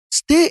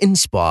Stay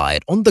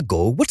inspired on the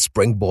go with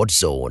Springboard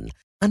Zone,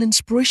 an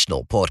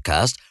inspirational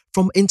podcast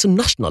from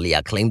internationally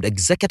acclaimed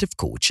executive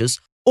coaches,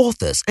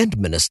 authors, and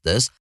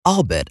ministers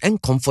Albert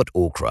and Comfort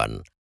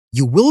Okran.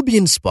 You will be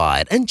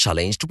inspired and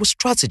challenged with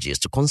strategies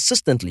to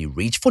consistently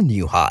reach for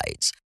new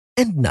heights.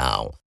 And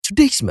now,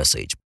 today's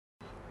message.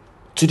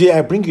 Today,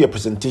 I bring you a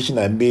presentation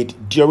I made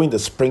during the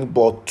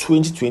Springboard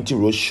 2020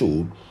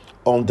 Roadshow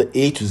on the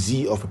A to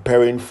Z of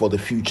preparing for the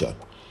future.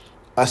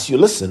 As you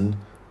listen,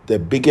 the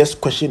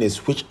biggest question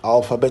is which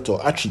alphabet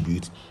or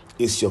attribute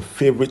is your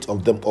favorite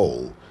of them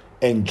all?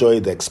 Enjoy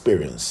the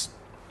experience.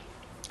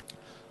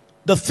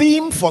 The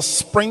theme for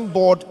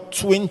Springboard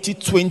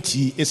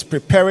 2020 is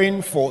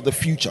preparing for the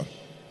future.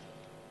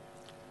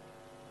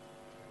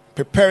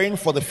 Preparing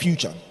for the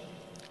future.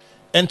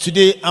 And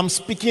today I'm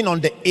speaking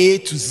on the A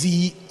to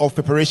Z of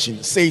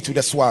preparation. Say it to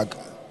the swag.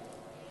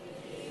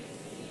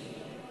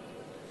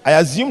 I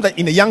assume that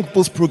in the Young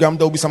People's Program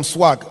there will be some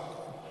swag.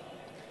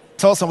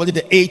 Tell somebody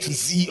the A to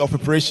Z of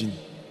preparation.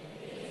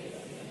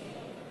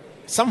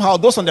 Somehow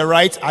those on the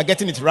right are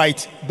getting it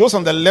right. Those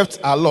on the left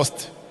are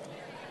lost.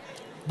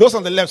 Those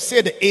on the left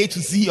say the A to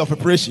Z of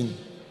preparation.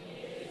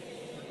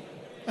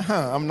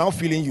 I'm now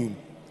feeling you.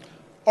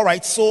 All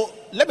right, so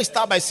let me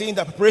start by saying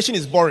that preparation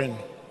is boring.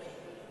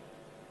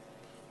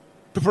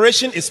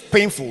 Preparation is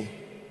painful.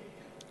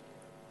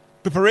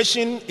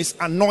 Preparation is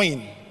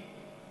annoying.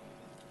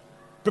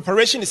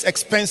 Preparation is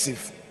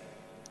expensive.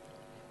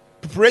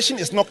 Preparation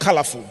is not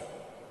colorful.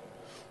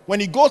 When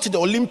you go to the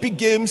Olympic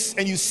Games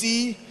and you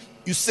see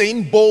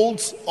Usain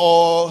Bolt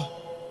or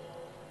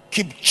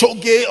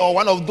Kipchoge or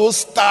one of those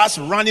stars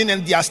running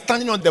and they are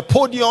standing on the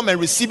podium and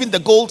receiving the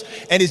gold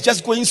and it's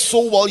just going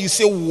so well, you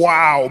say,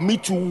 wow, me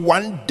too,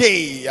 one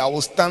day I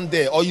will stand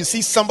there. Or you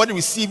see somebody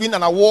receiving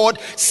an award,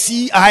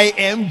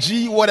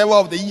 CIMG, whatever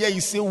of the year,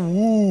 you say,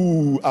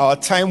 woo, our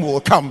time will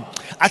come.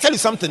 I tell you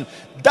something,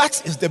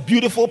 that is the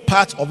beautiful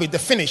part of it, the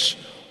finish.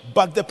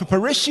 But the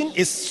preparation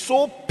is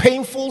so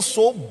painful,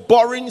 so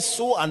boring,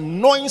 so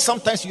annoying.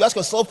 Sometimes you ask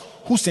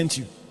yourself, who sent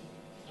you?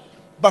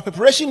 But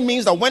preparation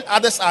means that when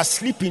others are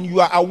sleeping, you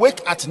are awake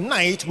at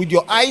night with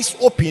your eyes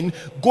open,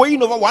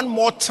 going over one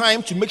more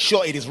time to make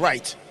sure it is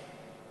right.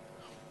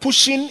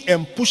 Pushing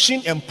and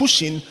pushing and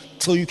pushing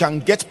till you can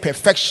get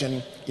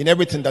perfection in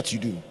everything that you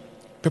do.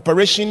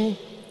 Preparation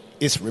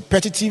is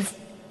repetitive.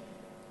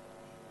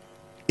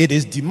 It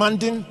is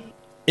demanding.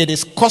 It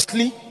is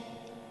costly.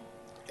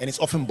 And it's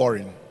often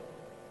boring.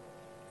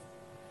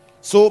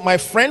 So my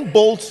friend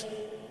Bolt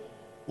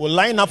will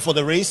line up for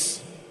the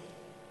race.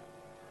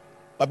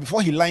 But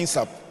before he lines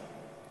up,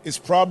 it's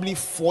probably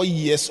 4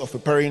 years of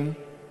preparing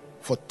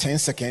for 10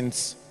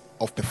 seconds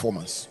of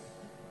performance.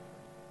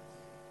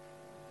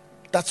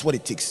 That's what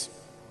it takes.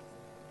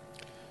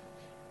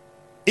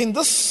 In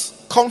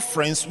this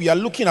conference, we are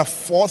looking at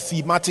 4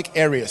 thematic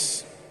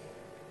areas.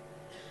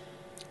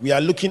 We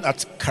are looking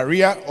at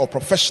career or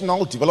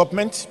professional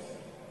development.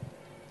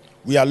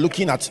 We are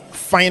looking at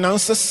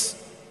finances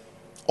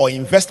or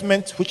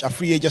investment, which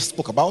Afriye just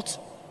spoke about.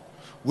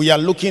 We are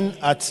looking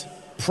at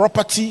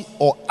property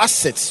or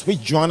assets,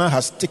 which Joanna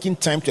has taken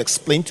time to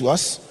explain to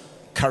us.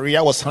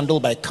 Career was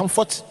handled by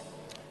Comfort.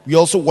 We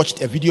also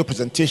watched a video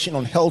presentation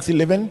on healthy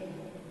living.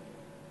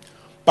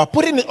 But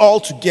putting it all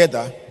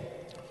together,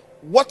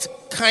 what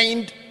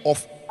kind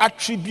of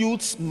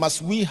attributes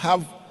must we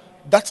have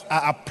that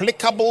are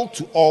applicable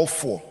to all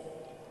 4?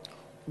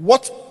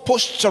 What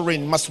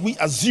posturing must we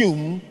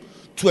assume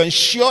to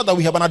ensure that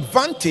we have an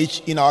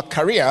advantage in our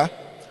career,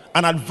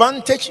 an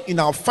advantage in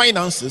our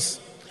finances,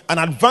 an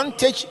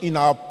advantage in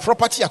our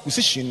property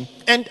acquisition,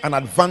 and an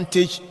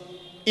advantage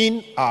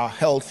in our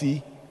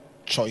healthy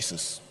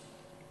choices?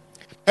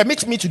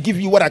 Permit me to give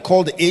you what I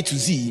call the A to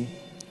Z,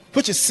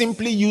 which is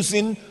simply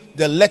using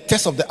the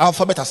letters of the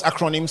alphabet as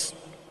acronyms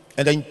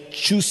and then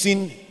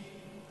choosing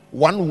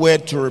one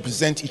word to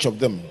represent each of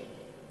them.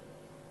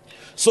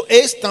 So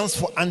A stands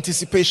for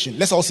anticipation.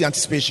 Let's all say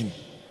anticipation.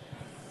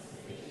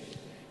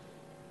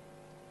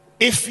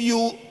 If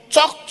you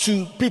talk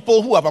to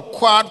people who have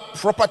acquired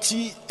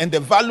property and the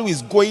value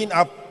is going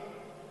up,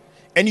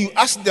 and you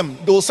ask them,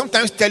 they will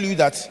sometimes tell you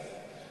that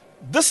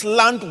this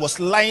land was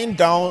lying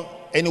down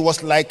and it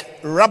was like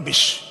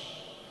rubbish.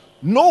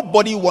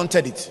 Nobody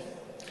wanted it.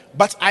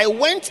 But I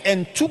went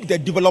and took the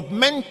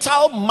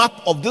developmental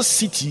map of this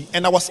city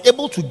and I was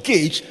able to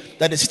gauge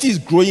that the city is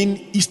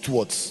growing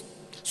eastwards.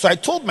 So I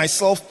told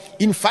myself,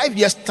 in 5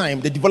 years'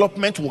 time, the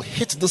development will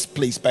hit this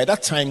place. By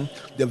that time,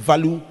 the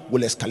value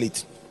will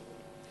escalate.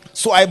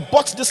 So I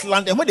bought this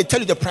land, and when they tell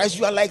you the price,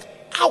 you are like,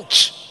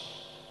 ouch.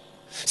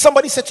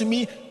 Somebody said to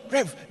me,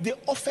 Rev, they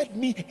offered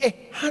me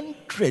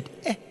 100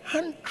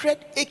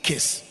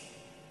 acres.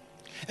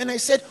 And I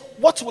said,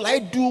 what will I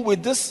do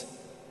with this?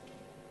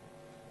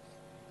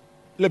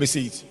 Let me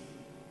see it.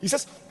 He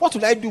says, what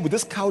will I do with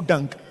this cow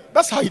dung?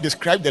 That's how he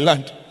described the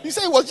land. He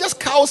said it was just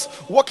cows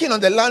walking on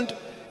the land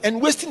and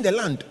wasting the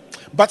land.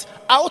 But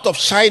out of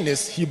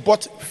shyness, he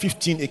bought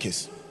 15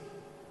 acres.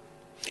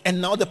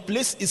 And now the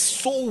place is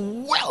so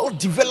well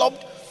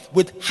developed.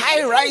 with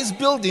high-rise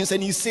buildings,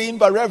 and he's saying,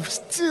 but Rev,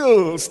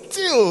 still,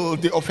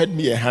 they offered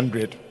me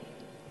 100.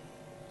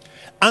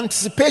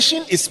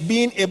 Anticipation is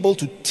being able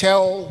to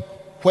tell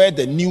where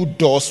the new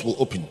doors will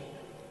open.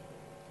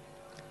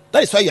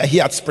 That is why you are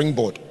here at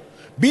Springboard.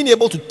 Being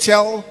able to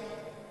tell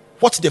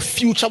what the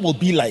future will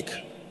be like.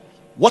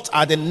 What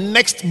are the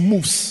next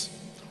moves?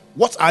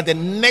 What are the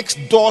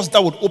next doors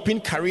that would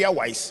open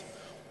career-wise?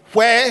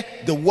 Where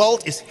the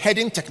world is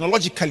heading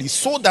technologically,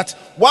 so that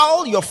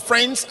while your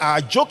friends are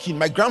joking,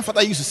 my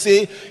grandfather used to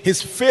say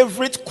his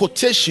favorite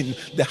quotation,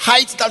 the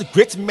heights that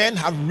great men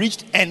have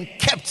reached and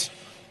kept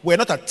were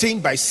not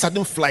attained by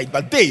sudden flight,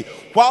 but they,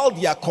 while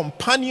their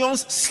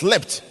companions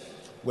slept,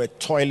 were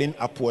toiling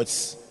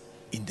upwards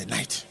in the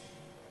night.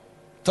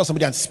 Tell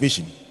somebody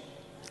anticipation.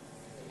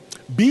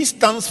 B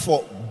stands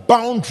for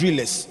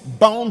boundaryless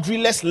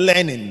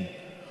learning,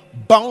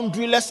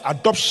 boundaryless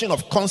adoption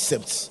of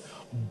concepts,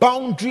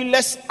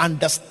 boundaryless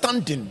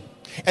understanding.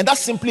 And that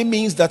simply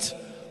means that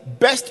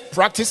best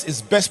practice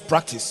is best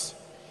practice.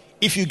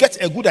 If you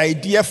get a good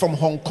idea from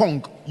Hong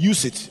Kong,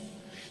 use it.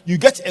 You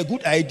get a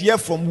good idea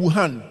from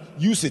Wuhan,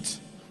 use it.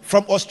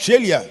 From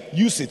Australia,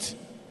 use it.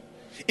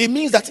 It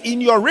means that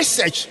in your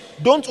research,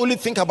 don't only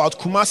think about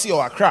Kumasi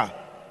or Accra.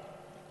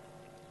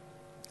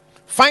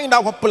 Find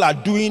out what people are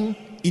doing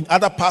in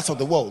other parts of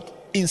the world,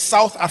 in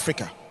South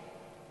Africa,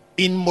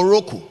 in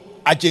Morocco,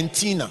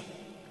 Argentina,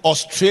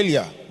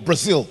 Australia,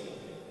 Brazil.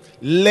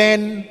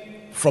 Learn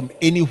from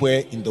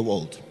anywhere in the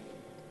world.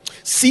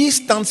 C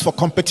stands for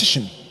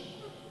competition.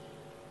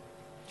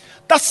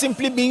 That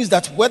simply means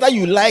that whether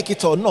you like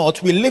it or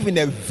not, we live in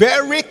a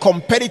very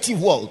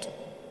competitive world.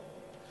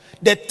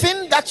 The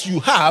thing that you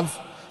have,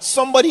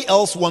 somebody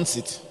else wants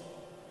it.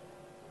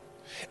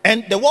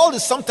 And the world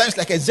is sometimes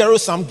like a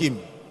zero-sum game.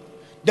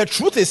 The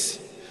truth is,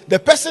 the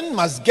person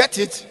must get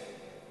it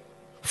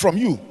from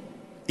you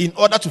in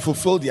order to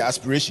fulfill their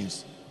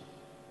aspirations.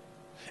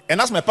 And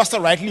as my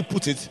pastor rightly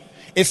put it,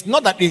 it's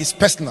not that it is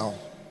personal,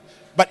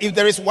 but if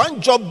there is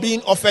one job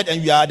being offered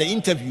and you are at the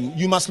interview,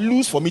 you must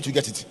lose for me to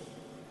get it.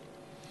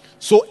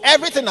 So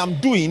everything I'm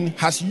doing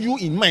has you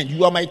in mind.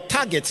 You are my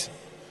target.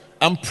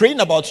 I'm praying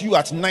about you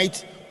at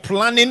night,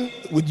 planning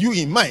with you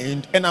in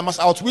mind, and I must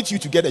outwit you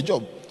to get a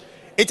job.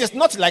 It is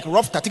not like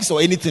rough tactics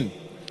or anything,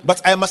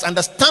 but I must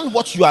understand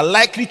what you are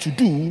likely to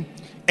do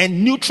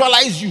and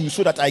neutralize you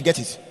so that I get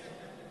it.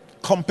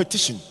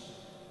 Competition.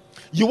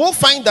 You will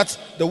find that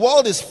the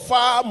world is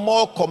far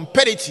more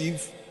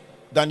competitive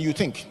than you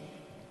think.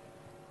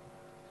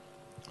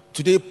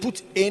 Today,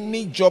 put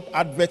any job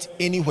advert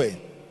anywhere.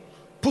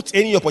 Put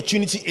any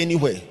opportunity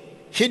anywhere,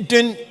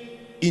 hidden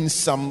in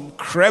some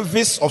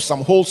crevice of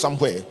some hole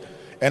somewhere,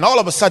 and all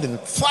of a sudden,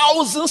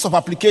 thousands of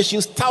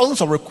applications,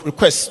 thousands of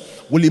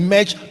requests will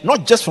emerge,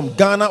 not just from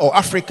Ghana or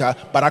Africa,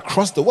 but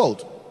across the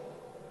world.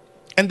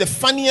 And the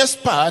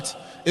funniest part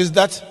is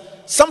that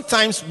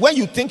sometimes when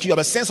you think you have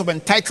a sense of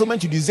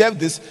entitlement, you deserve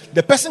this,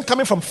 the person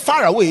coming from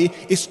far away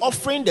is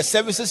offering the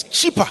services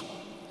cheaper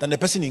than the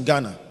person in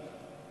Ghana.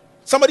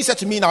 Somebody said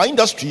to me, in our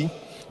industry,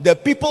 the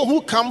people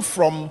who come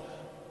from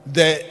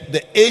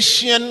the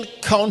Asian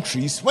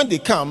countries, when they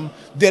come,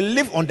 they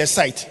live on the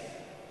site.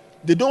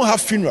 They don't have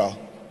funeral.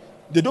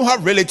 They don't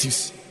have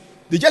relatives.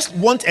 They just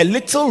want a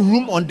little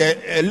room on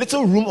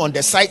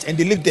the site, and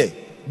they live there.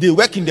 They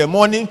work in the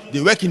morning, they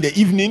work in the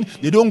evening,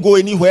 they don't go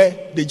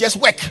anywhere, they just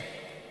work.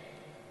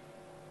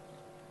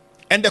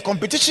 And the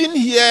competition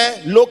here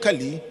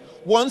locally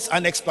wants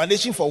an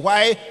explanation for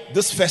why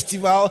this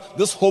festival,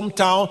 this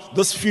hometown,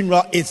 this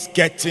funeral is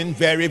getting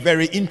very,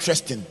 very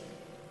interesting.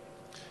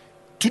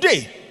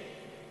 Today,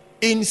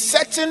 in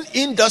certain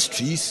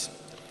industries,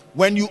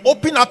 when you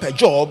open up a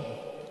job,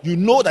 you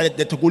know that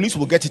the Togolese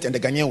will get it and the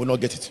Ghanaian will not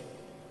get it.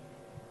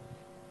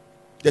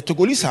 The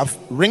Togolese have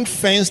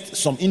ring-fenced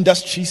some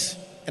industries,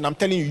 and I'm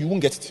telling you, you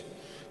won't get it.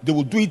 They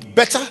will do it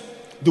better,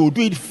 they will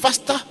do it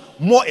faster,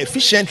 more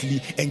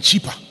efficiently, and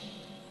cheaper.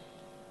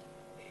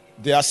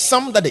 There are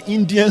some that the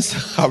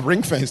Indians have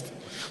ring-fenced.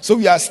 So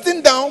we are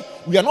sitting down,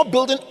 we are not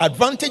building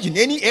advantage in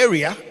any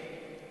area.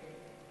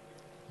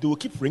 They will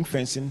keep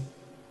ring-fencing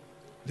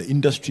the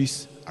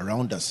industries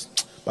around us.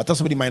 But tell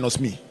somebody minus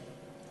me.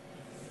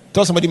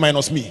 Tell somebody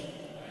minus me.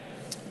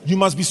 You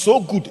must be so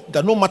good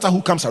that no matter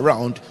who comes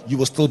around, you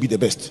will still be the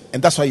best.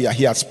 And that's why you are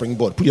here at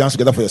Springboard. Put your hands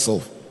together for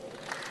yourself.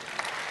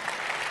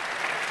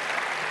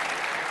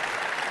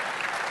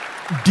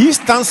 D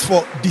stands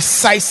for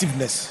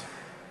decisiveness.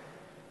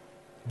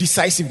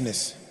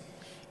 Decisiveness.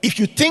 If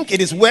you think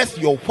it is worth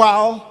your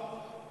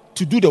while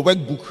to do the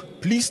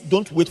workbook, please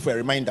don't wait for a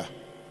reminder.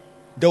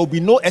 There will be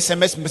no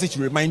SMS message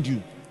to remind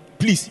you.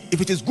 Please, if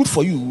it is good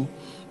for you,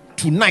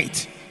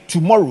 tonight,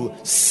 tomorrow,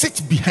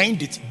 sit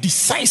behind it.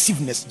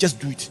 Decisiveness, just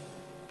do it.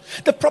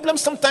 The problem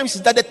sometimes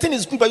is that the thing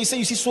is good, but you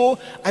see, so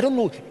I don't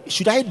know,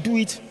 should I do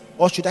it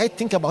or should I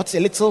think about it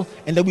a little,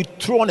 and then we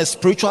throw on a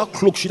spiritual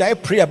cloak? Should I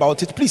pray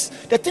about it? Please,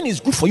 the thing is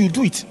good for you,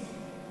 do it.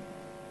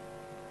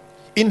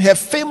 In her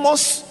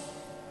famous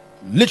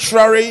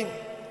literary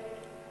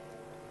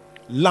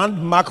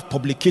landmark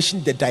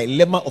publication, The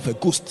Dilemma of a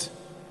Ghost,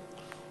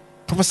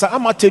 Professor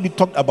Amatedu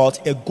talked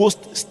about a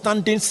ghost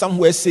standing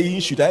somewhere saying,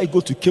 should I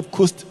go to Cape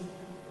Coast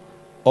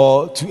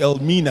or to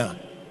Elmina?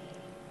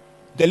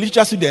 The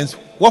literature students,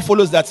 what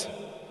follows that?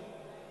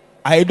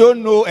 I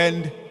don't know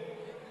and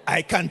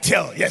I can't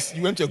tell. Yes,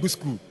 you went to a good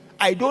school.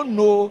 I don't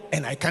know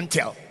and I can't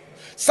tell.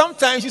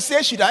 Sometimes you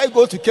say, should I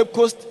go to Cape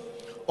Coast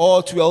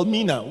or to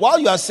Elmina? While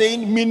you are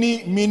saying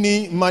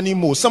mini, money,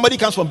 more, somebody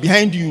comes from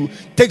behind you,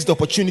 takes the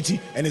opportunity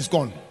and is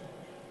gone.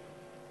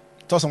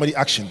 Tell somebody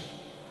action.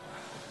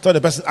 Tell the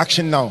person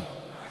action now.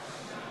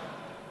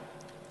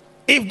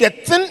 If the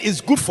thing is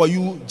good for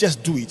you,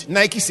 just do it.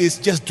 Nike says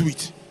just do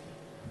it.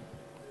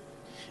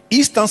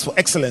 E stands for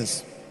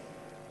excellence.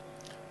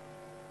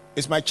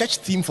 It's my church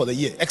theme for the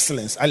year,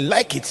 excellence. I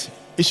like it.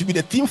 It should be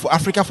the theme for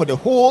Africa for the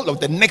whole of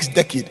the next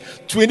decade,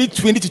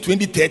 2020 to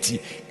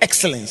 2030.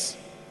 Excellence.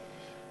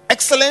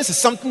 Excellence is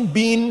something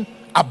being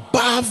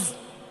above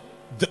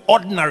the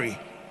ordinary,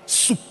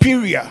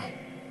 superior,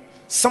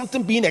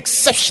 something being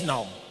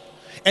exceptional.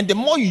 And the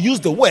more you use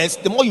the words,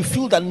 the more you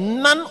feel that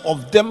none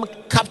of them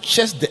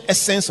captures the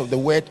essence of the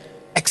word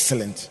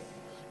excellent.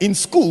 In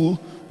school,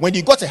 when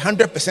you got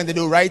 100%, they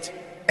will write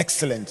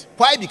excellent.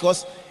 Why?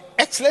 Because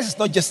excellence is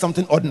not just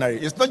something ordinary.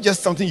 It's not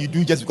just something you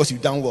do just because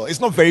you've done well. It's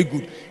not very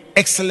good.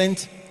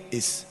 Excellent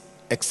is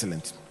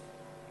excellent.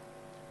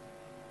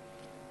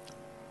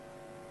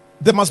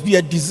 There must be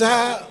a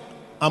desire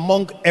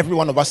among every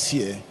one of us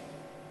here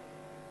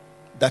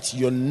that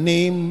your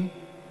name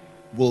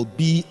will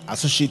be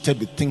associated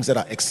with things that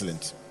are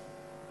excellent.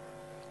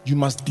 You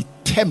must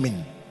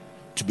determine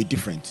to be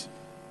different.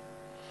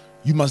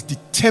 You must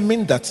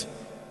determine that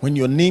when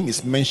your name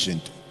is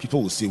mentioned,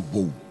 people will say,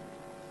 whoa.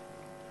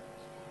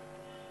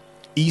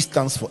 E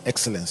stands for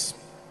excellence.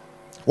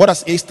 What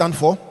does A stand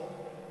for?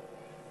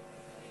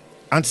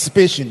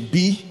 Anticipation.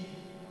 B,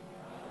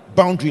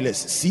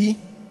 boundaryless. C,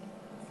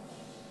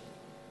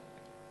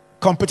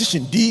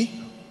 competition. D,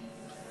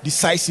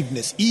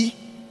 decisiveness. E,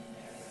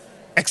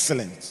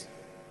 excellence.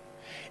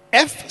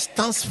 F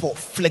stands for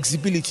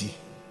flexibility.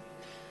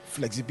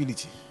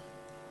 Flexibility.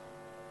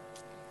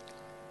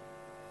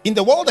 In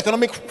the World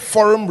Economic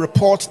Forum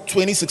Report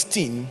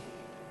 2016,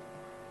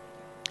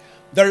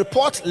 the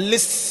report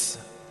lists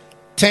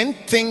 10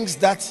 things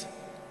that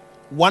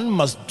one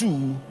must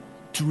do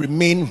to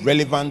remain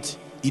relevant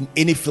in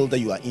any field that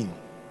you are in.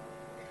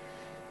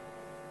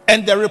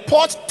 And the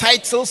report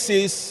title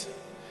says,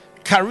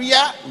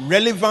 Career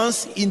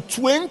Relevance in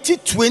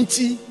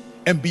 2020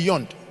 and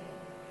Beyond.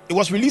 It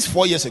was released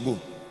 4 years ago.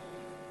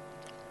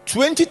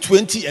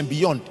 2020 and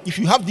beyond. If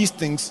you have these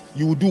things,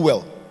 you will do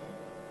well.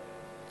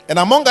 And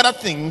among other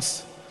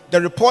things, the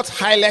report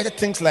highlighted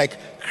things like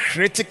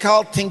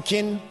critical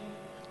thinking,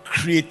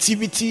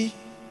 creativity,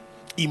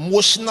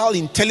 emotional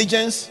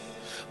intelligence.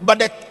 But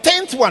the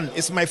 10th one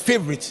is my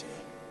favorite,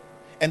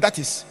 and that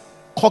is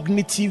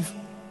cognitive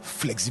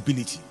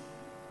flexibility.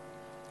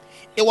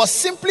 It was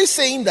simply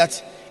saying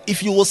that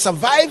if you will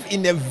survive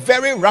in a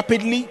very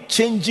rapidly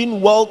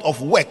changing world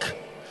of work,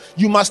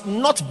 you must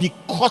not be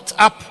caught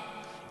up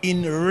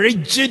in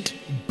rigid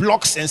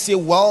blocks and say,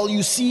 well,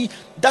 you see,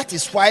 that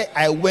is why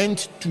I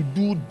went to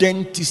do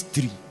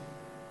dentistry,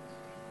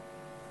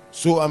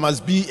 so I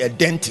must be a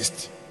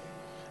dentist.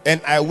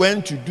 And I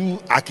went to do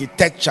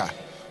architecture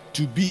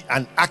to be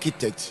an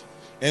architect.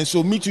 And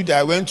so me too,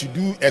 I went to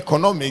do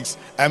economics,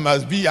 I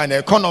must be an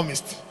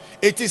economist.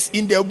 It is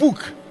in the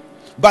book.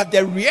 But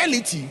the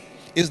reality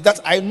is that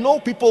I know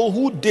people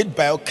who did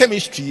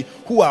biochemistry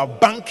who are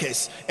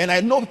bankers, and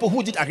I know people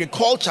who did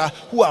agriculture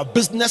who are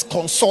business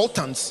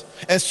consultants.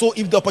 And so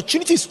if the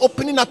opportunity is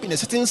opening up in a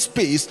certain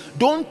space,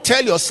 don't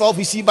tell yourself,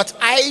 you see, but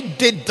I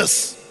did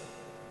this.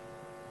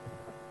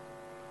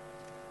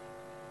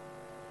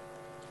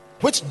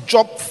 Which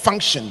job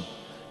function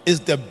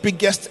is the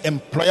biggest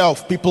employer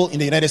of people in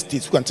the United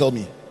States? Who can tell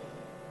me?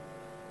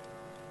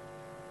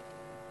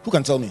 Who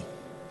can tell me?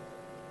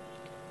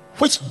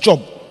 Which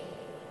job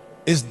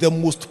is the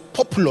most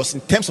populous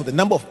in terms of the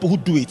number of people who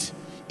do it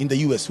in the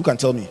US? Who can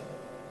tell me?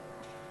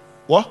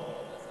 What?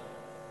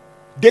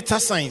 Data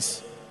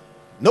science.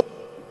 Nope.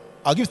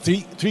 I'll give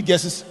three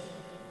guesses.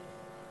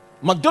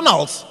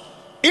 McDonald's.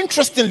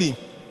 Interestingly,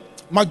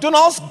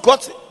 McDonald's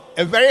got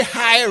a very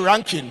high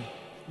ranking,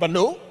 but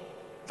no,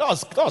 that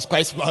was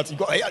quite smart.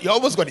 You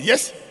almost got it.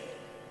 Yes.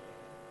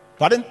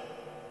 Pardon?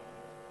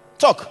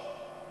 Talk.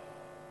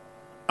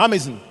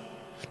 Amazon.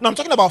 Now I'm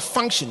talking about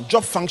function,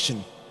 job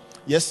function.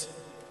 Yes.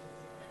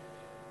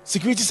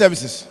 Security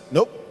services.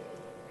 Nope.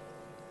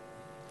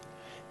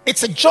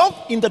 It's a job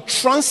in the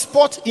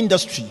transport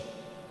industry.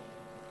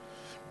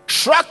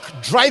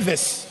 Truck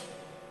drivers.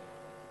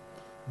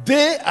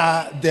 They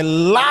are the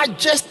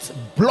largest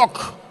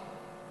block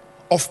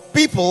of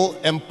people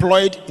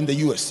employed in the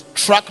US.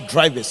 Truck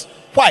drivers.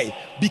 Why?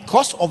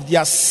 Because of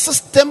their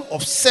system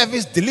of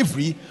service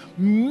delivery.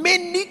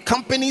 Many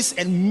companies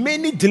and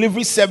many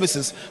delivery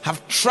services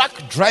have truck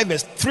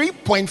drivers,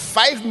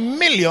 3.5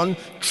 million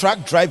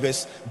truck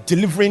drivers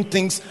delivering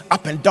things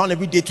up and down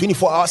every day,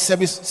 24-hour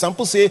service. Some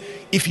people say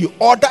if you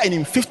order and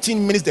in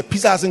 15 minutes the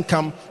pizza hasn't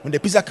come, when the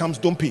pizza comes,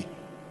 don't pay.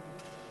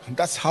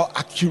 That's how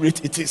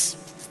accurate it is.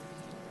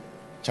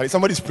 Charlie,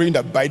 somebody's praying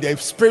that by the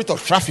spirit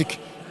of traffic,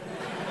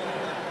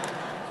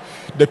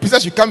 the pizza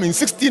should come in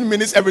 16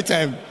 minutes every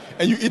time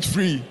and you eat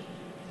free.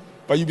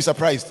 But you'll be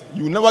surprised.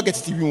 You will never get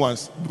it even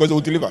once because they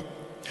will deliver.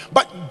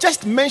 But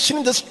just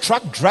mentioning these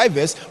truck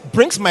drivers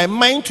brings my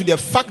mind to the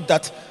fact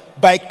that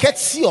by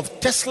courtesy of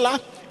Tesla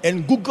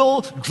and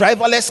Google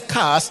driverless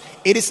cars,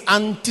 it is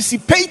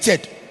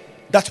anticipated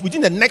that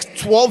within the next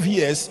 12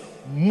 years,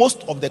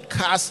 most of the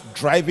cars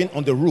driving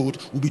on the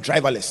road will be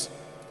driverless.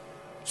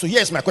 So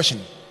here's my question.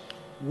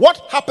 What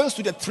happens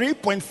to the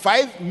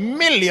 3.5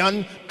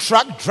 million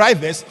truck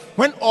drivers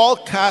when all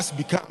cars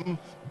become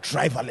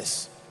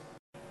driverless?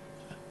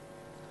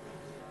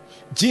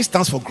 G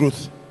stands for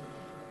growth.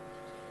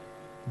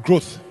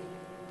 Growth.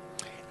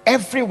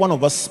 Every one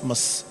of us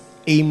must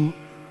aim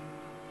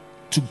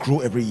to grow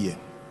every year.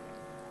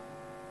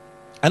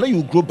 I know you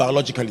will grow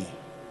biologically.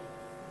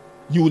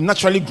 You will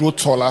naturally grow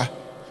taller,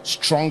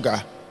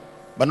 stronger,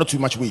 but not too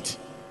much weight.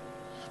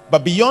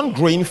 But beyond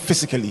growing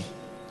physically,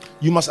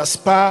 you must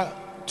aspire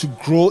to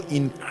grow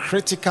in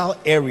critical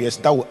areas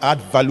that will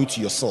add value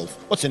to yourself.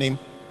 What's your name?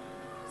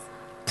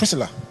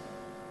 Priscilla.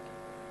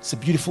 It's a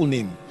beautiful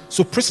name.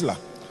 So Priscilla,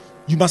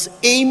 you must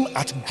aim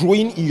at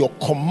growing in your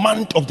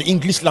command of the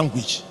English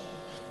language.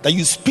 That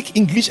you speak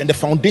English and the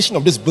foundation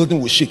of this building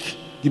will shake.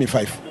 Give me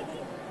 5.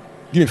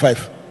 Give me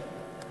 5.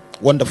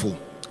 Wonderful.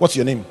 What's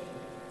your name?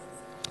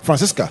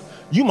 Francisca,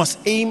 you must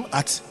aim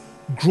at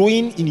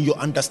growing in your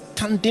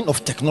understanding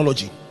of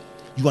technology.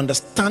 You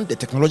understand the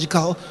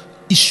technological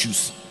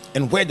issues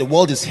and where the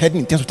world is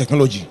heading in terms of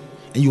technology,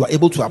 and you are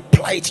able to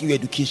apply it in your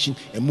education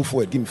and move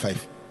forward. Give me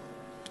 5.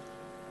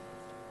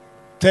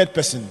 Third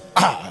person,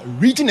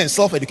 reading and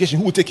self-education.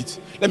 Who will take it?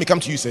 Let me come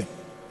to you, sir.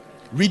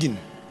 Reading.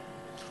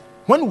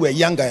 When we were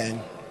younger,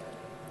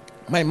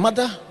 my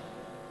mother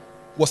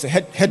was a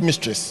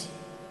headmistress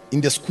in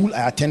the school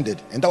I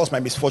attended, and that was my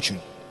misfortune.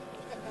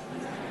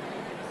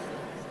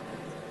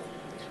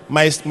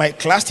 My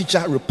class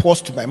teacher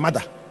reports to my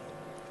mother.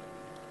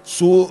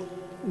 So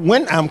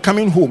when I'm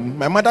coming home,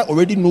 my mother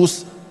already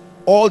knows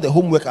all the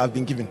homework I've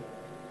been given.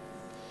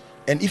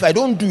 And if I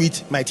don't do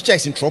it, my teacher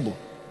is in trouble.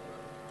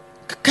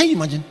 Can you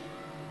imagine?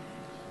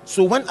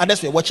 So when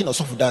others were watching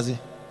Osofo Daze,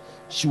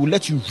 she will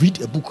let you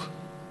read a book.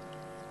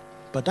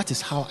 But that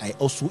is how I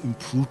also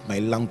improved my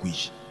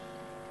language.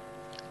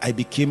 I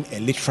became a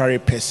literary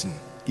person.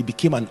 It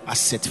became an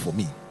asset for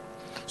me.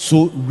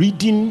 So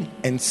reading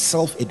and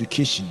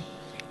self-education,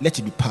 let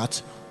it be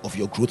part of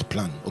your growth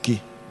plan. Okay,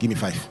 give me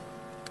 5.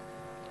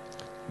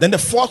 Then the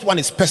fourth one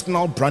is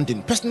personal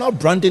branding. Personal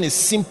branding is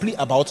simply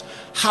about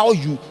how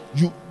you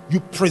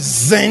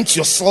present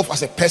yourself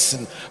as a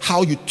person,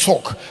 how you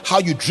talk, how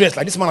you dress.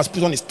 Like this man has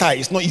put on his tie.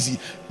 It's not easy.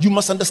 You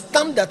must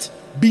understand that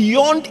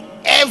beyond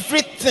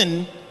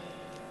everything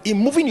in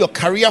moving your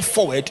career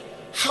forward,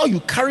 how you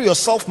carry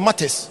yourself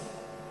matters.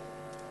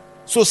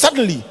 So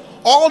suddenly,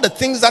 all the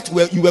things that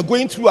you were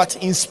going through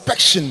at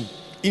inspection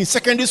in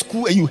secondary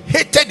school and you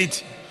hated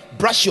it,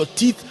 brush your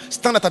teeth,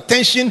 stand at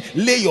attention,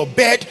 lay your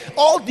bed,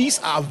 all these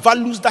are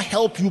values that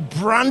help you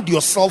brand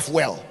yourself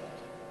well.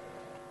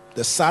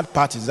 The sad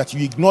part is that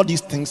you ignore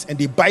these things and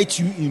they bite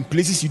you in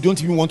places you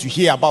don't even want to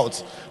hear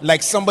about.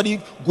 Like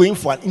somebody going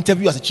for an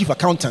interview as a chief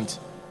accountant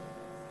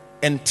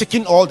and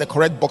ticking all the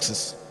correct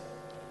boxes,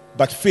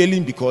 but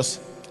failing because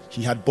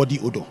he had body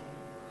odor.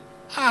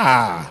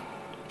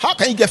 How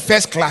can you get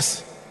first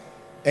class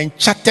and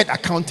chartered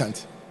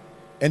accountant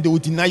and they will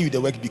deny you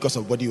the work because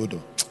of body odor?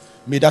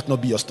 May that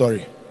not be your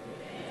story.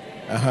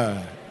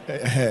 I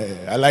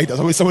like that.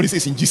 Somebody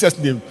says in Jesus'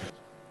 name.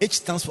 H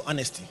stands for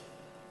honesty.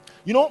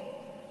 You know,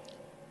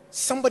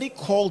 somebody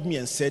called me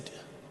and said,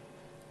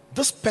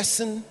 this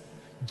person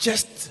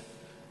just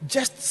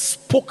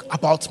spoke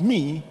about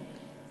me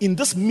in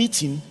this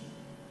meeting,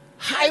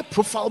 high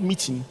profile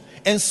meeting,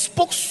 and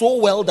spoke so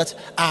well that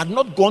I had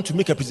not gone to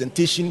make a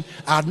presentation,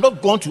 I had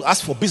not gone to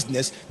ask for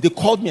business. They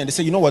called me and they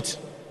said, you know what,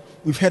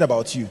 we've heard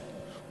about you,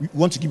 we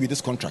want to give you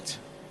this contract.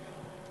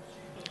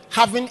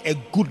 Having a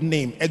good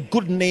name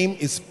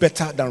is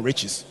better than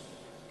riches.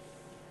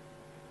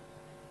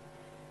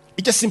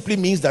 It just simply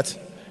means that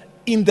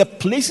in the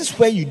places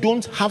where you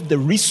don't have the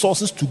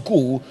resources to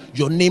go,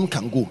 your name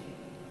can go.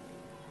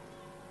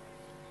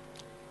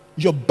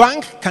 Your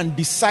bank can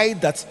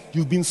decide that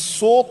you've been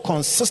so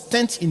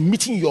consistent in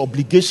meeting your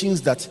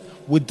obligations that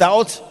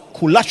without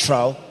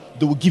collateral,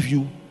 they will give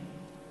you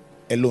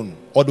a loan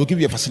or they'll give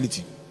you a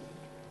facility.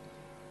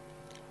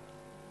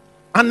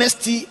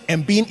 Honesty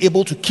and being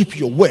able to keep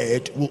your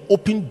word will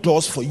open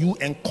doors for you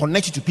and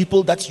connect you to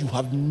people that you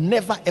have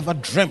never ever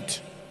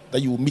dreamt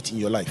that you will meet in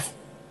your life.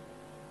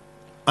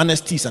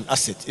 Honesty is an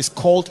asset. It's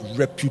called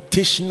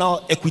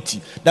reputational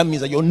equity. That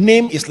means that your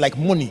name is like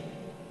money.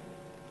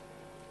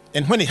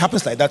 And when it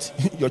happens like that,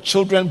 your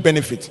children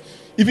benefit.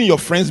 Even your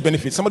friends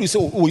benefit. Somebody will say,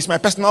 oh, it's my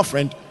personal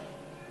friend.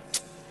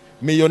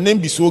 May your name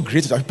be so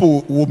great that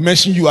people will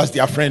mention you as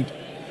their friend.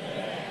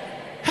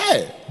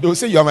 Hey, they'll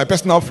say you are my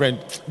personal friend.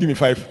 Give me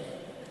 5.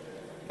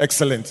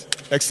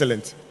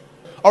 Excellent.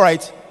 All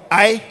right.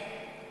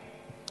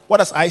 What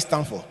does I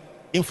stand for?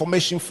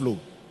 Information flow,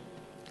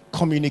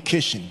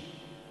 communication.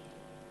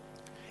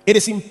 It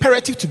is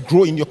imperative to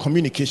grow in your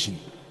communication.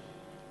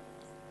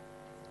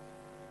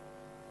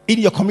 In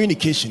your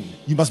communication,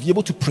 you must be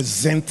able to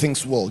present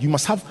things well. You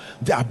must have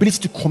the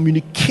ability to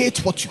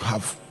communicate what you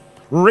have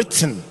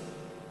written,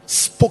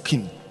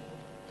 spoken.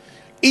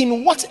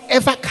 In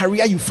whatever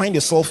career you find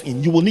yourself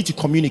in, you will need to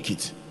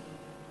communicate.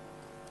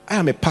 I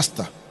am a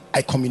pastor,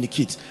 I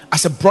communicate.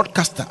 As a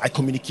broadcaster, I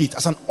communicate.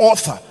 As an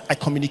author, I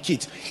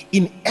communicate.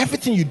 In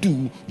everything you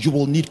do, you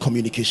will need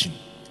communication.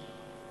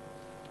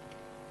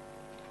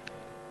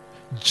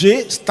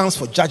 J stands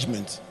for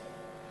judgment.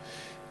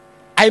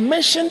 I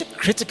mentioned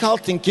critical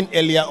thinking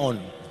earlier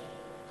on.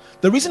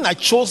 The reason I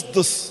chose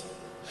this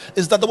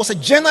is that there was a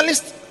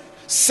journalist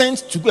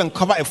sent to go and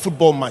cover a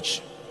football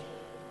match.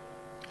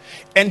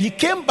 And he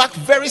came back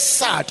very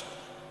sad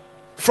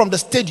from the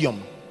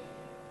stadium.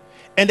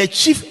 And the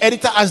chief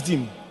editor asked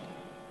him,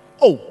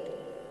 "Oh,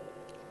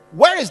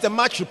 where is the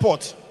match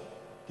report?"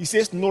 He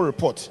says, "No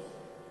report."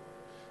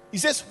 He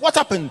says, "What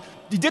happened?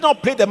 Did they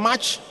not play the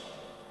match?"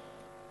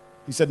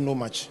 He said, "No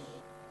match."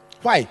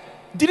 "Why?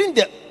 Didn't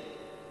the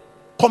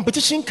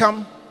competition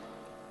come?"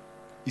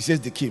 He says,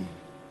 "They came."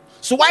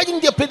 "So why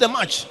didn't they play the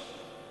match?"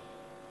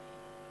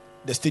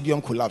 The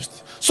stadium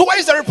collapsed. "So where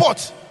is the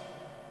report?"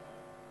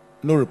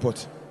 "No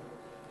report."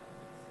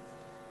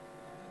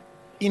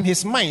 In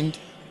his mind,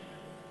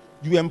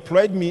 you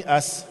employed me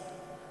as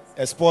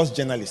a sports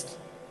journalist.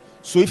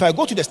 So if I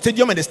go to the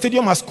stadium and the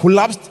stadium has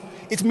collapsed,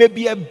 it may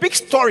be a big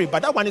story,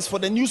 but that one is for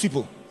the news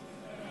people.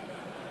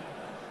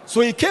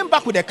 So he came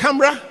back with a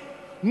camera,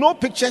 no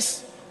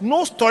pictures,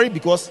 no story,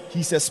 because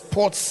he's a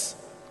sports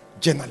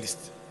journalist.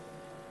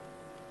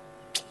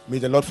 May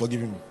the Lord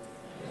forgive him.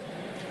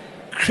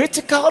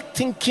 Critical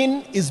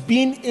thinking is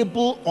being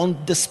able,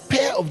 on the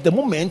spur of the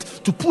moment,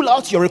 to pull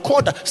out your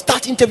recorder,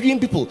 start interviewing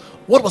people.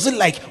 What was it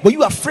like? Were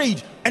you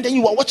afraid? And then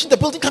you were watching the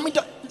building coming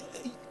down.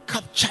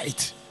 Capture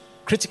it.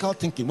 Critical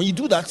thinking. When you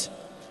do that,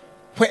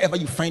 wherever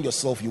you find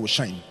yourself, you will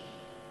shine.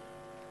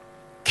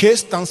 K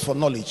stands for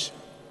knowledge,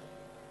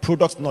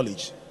 product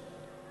knowledge.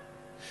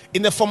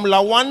 In the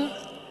Formula 1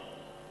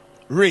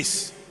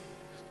 race,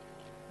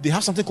 they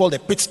have something called a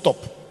pit stop.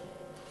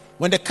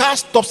 When the car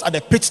stops at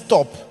the pit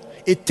stop,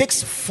 it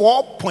takes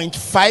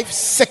 4.5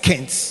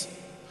 seconds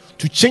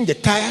to change the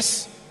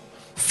tires,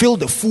 fill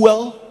the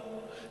fuel,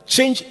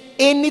 change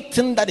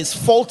anything that is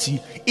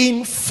faulty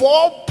in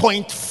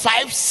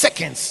 4.5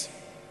 seconds.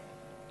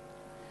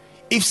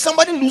 If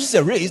somebody loses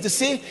a race, they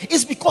say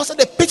it's because at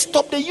the pit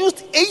stop they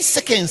used 8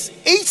 seconds.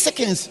 8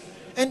 seconds.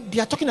 And they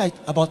are talking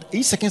about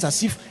 8 seconds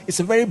as if it's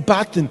a very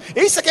bad thing.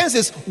 8 seconds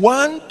is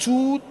 1,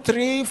 2,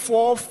 3,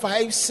 4,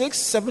 5, 6,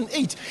 7,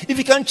 8. If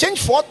you can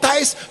change 4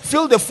 tires,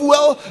 fill the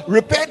fuel,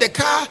 repair the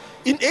car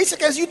in 8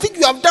 seconds, you think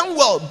you have done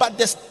well. But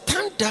the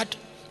standard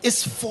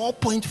is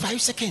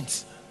 4.5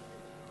 seconds.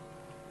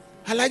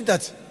 I like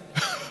that.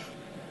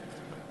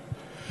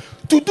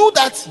 To do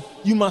that,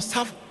 you must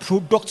have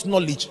product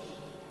knowledge.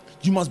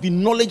 You must be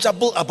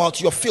knowledgeable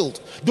about your field.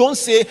 Don't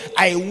say,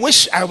 "I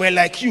wish I were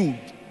like you.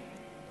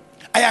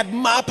 I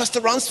admire Pastor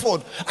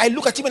Ransford. I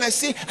look at him and I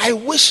say, I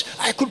wish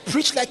I could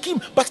preach like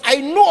him." But I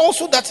know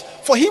also that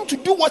for him to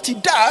do what he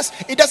does,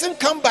 it doesn't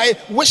come by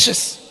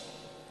wishes.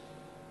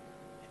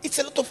 It's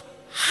a lot of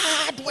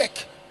hard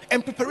work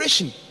and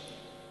preparation.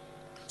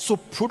 So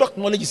product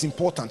knowledge is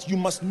important. You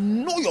must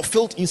know your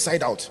field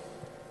inside out.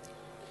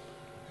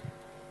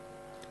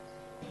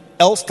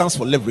 L stands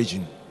for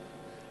leveraging.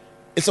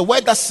 It's a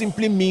word that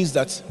simply means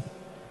that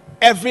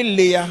every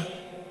layer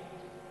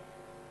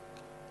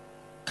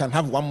can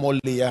have one more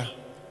layer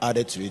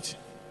added to it.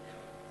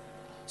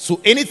 So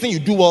anything you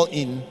do well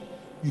in,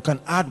 you can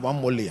add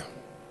one more layer.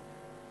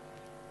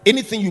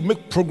 Anything you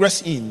make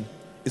progress in,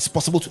 it's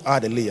possible to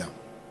add a layer.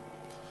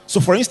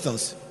 So for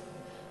instance,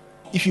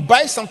 if you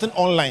buy something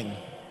online,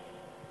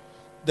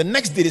 the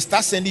next day they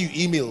start sending you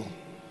email,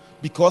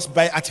 because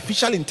by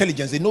artificial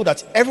intelligence they know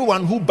that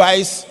everyone who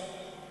buys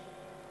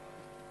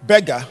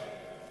burger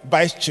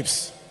buys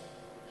chips,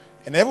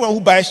 and everyone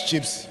who buys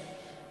chips,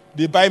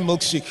 they buy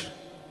milkshake.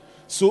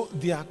 So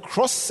they are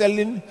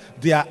cross-selling,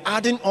 they are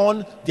adding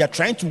on, they are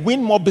trying to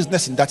win more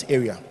business in that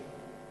area.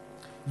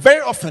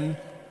 Very often,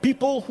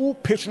 people who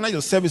patronize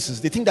your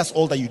services, they think that's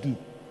all that you do.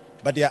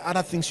 But there are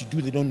other things you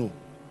do they don't know.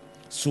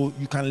 So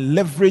you can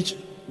leverage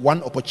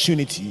one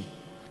opportunity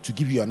to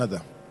give you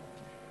another.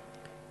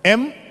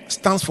 M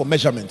stands for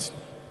measurement.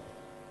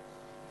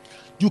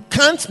 You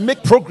can't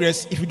make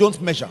progress if you don't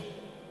measure.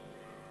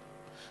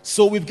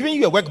 So we've given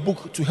you a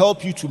workbook to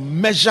help you to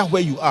measure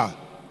where you are.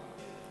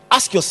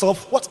 Ask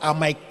yourself, what are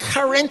my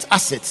current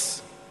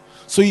assets?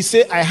 So you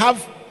say, I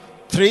have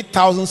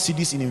 3,000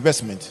 cedis in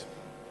investment.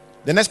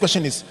 The next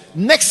question is,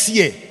 next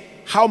year,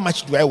 how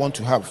much do I want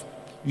to have?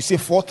 You say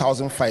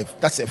 4,005.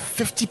 That's a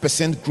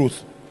 50%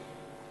 growth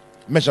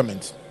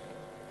measurement.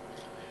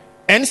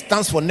 N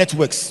stands for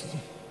networks.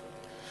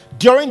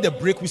 During the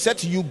break, we said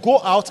to you,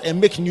 go out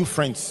and make new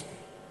friends.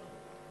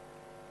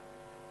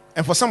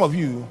 And for some of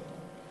you,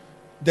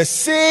 the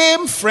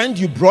same friend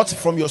you brought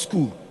from your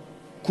school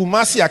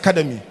Kumasi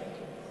Academy.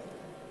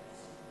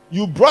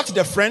 You brought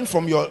the friend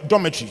from your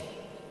dormitory,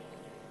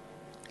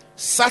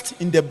 sat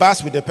in the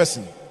bus with the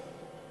person,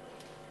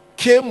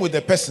 came with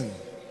the person,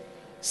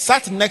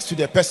 sat next to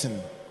the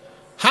person,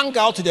 hung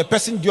out with the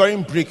person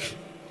during break,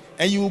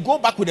 and you will go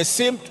back with the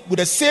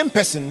same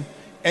person,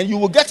 and you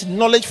will get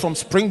knowledge from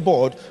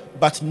Springboard,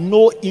 but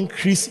no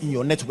increase in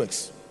your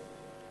networks.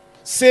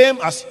 Same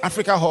as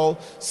Africa Hall,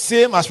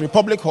 same as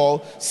Republic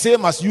Hall,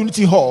 same as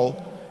Unity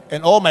Hall,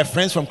 and all my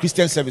friends from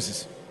Christian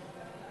Services.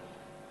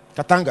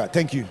 Katanga,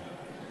 thank you.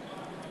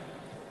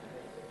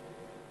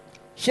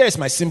 Here is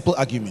my simple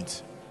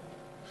argument.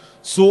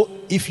 So,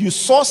 if you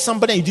saw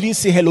somebody and you didn't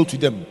say hello to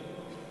them,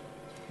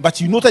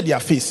 but you noted their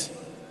face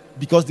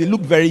because they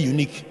look very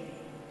unique,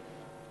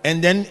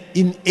 and then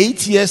in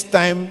 8 years'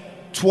 time,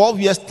 12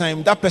 years'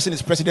 time, that person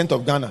is president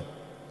of Ghana,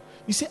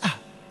 you say,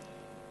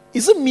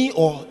 is it me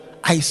or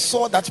I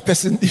saw that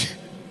person in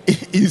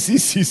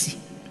CCC?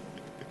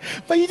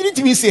 But you didn't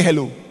even say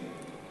hello.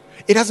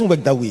 It doesn't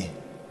work that way.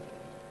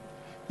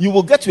 You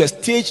will get to a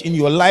stage in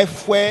your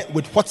life where,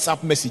 with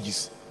WhatsApp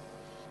messages,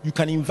 you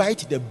can invite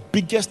the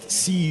biggest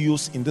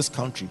CEOs in this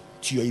country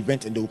to your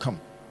event and they will come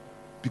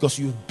because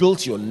you've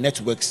built your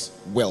networks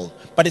well.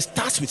 But it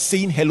starts with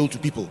saying hello to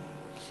people.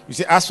 You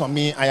say, as for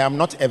me, I am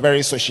not a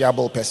very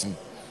sociable person.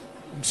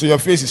 So your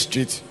face is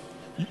straight.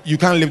 You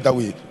can't live that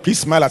way. Please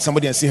smile at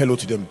somebody and say hello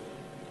to them.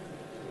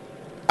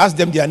 Ask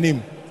them their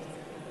name.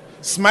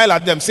 Smile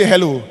at them, say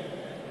hello.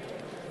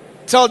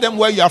 Tell them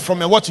where you are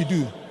from and what you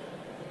do.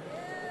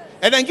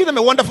 And then give them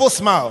a wonderful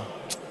smile.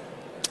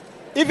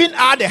 Even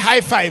add a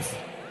high five.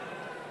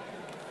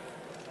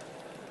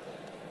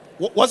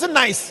 Was it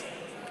nice?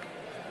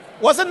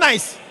 Was it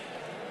nice?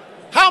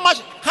 How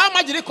much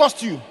did it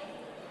cost you?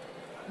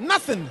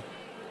 Nothing.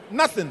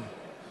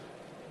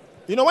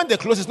 You know, when they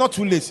close, it's not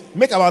too late.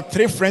 Make about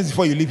 3 friends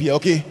before you leave here,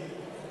 okay?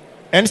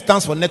 N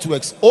stands for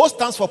networks. O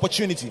stands for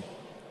opportunity.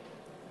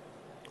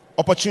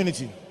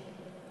 Opportunity.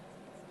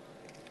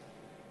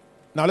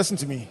 Now listen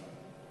to me.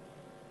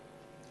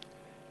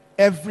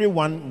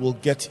 Everyone will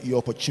get your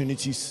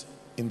opportunities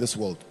in this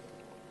world.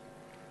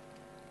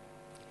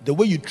 The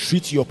way you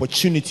treat your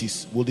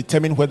opportunities will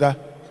determine whether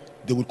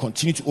they will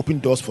continue to open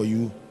doors for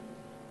you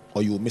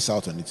or you will miss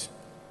out on it.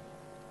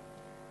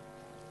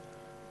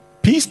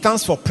 P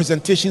stands for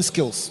presentation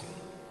skills.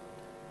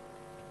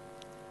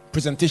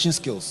 Presentation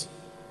skills.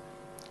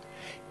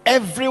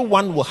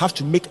 Everyone will have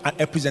to make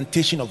a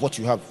presentation of what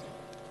you have.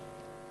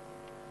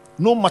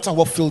 No matter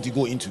what field you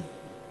go into.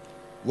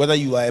 Whether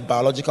you are a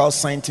biological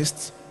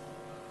scientist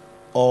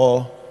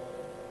or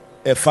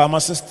a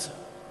pharmacist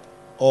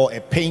or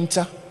a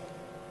painter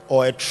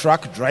or a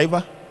truck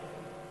driver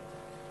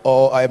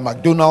or a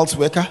McDonald's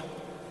worker.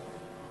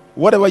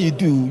 Whatever you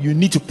do, you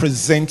need to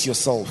present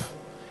yourself.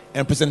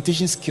 And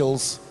presentation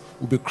skills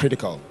will be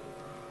critical.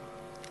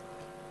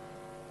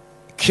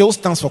 Q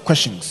stands for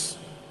questions.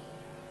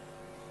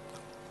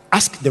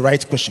 Ask the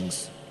right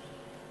questions.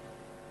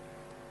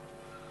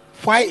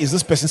 Why is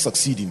this person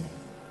succeeding?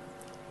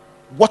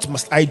 What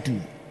must I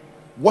do?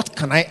 What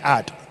can I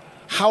add?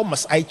 How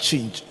must I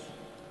change?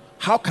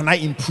 How can I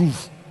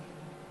improve?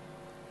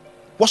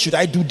 What should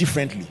I do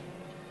differently?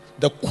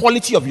 The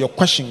quality of your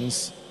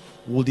questions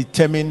will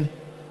determine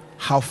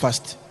how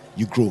fast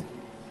you grow.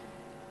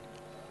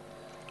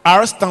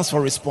 R stands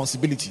for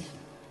responsibility.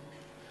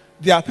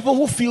 There are people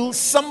who feel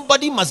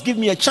somebody must give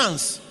me a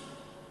chance.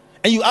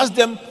 And you ask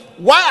them,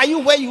 why are you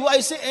where you are?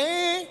 You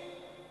say,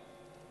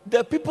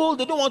 the people,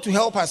 they don't want to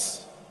help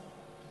us.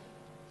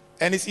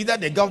 And it's either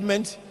the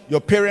government,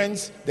 your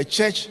parents, the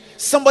church,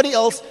 somebody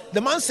else.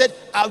 The man said,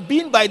 I've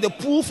been by the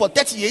pool for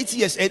 38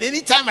 years. And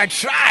anytime I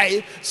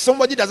try,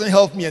 somebody doesn't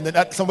help me. And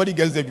then somebody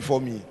gets there before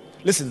me.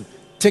 Listen,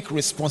 take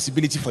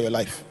responsibility for your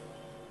life.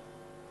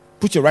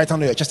 Put your right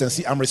hand on your chest and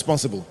say, I'm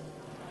responsible.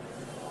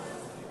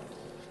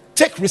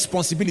 Take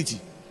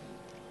responsibility.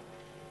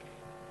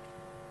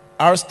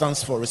 R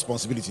stands for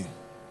responsibility.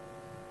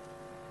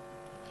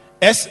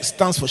 S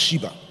stands for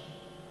Sheba.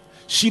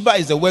 Sheba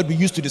is the word we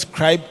use to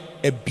describe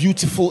a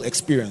beautiful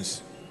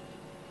experience.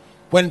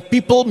 When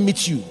people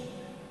meet you,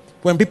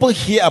 when people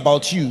hear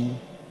about you,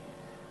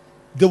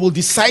 they will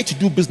decide to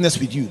do business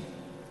with you.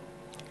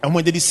 And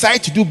when they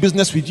decide to do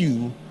business with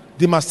you,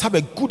 they must have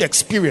a good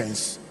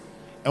experience.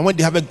 And when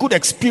they have a good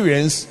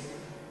experience,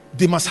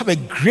 they must have a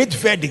great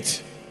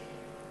verdict.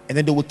 And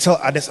then they will tell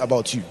others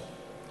about you.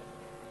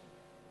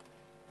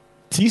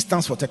 T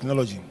stands for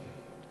technology.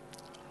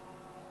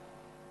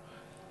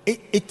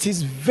 It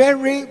is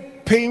very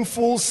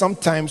painful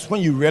sometimes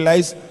when you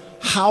realize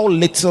how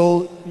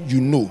little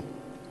you know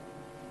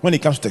when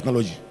it comes to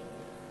technology.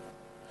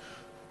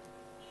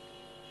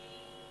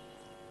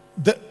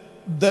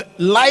 The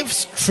live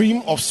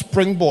stream of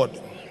Springboard,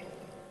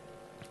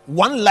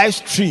 one live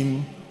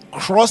stream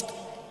crossed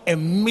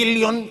 1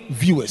 million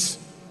viewers.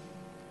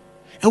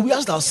 And we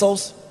asked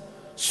ourselves,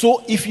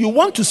 so if you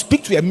want to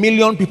speak to 1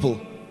 million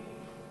people,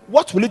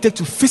 what will it take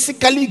to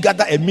physically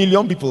gather 1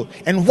 million people?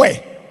 And where?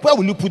 Where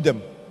will you put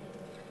them?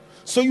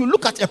 So you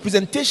look at a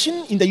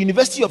presentation in the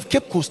University of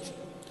Cape Coast,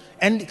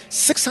 and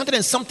 600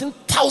 and something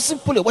thousand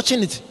people are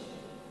watching it.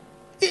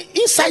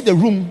 Inside the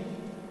room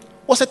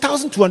was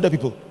 1,200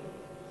 people,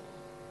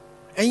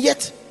 and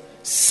yet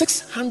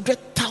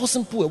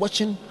 600,000 people were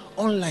watching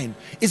online.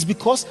 It's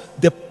because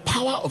the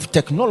power of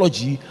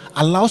technology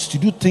allows you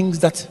to do things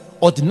that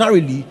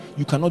ordinarily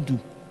you cannot do.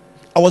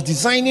 I was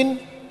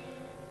designing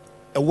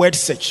a word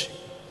search,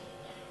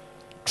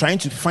 trying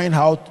to find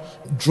how to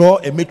draw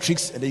a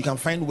matrix and then you can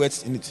find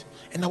words in it,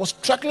 and I was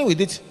struggling with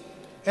it.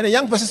 And a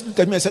young person looked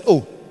at me and said,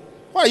 "Oh,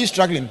 why are you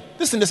struggling?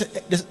 Listen,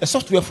 there's a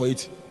software for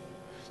it."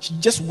 She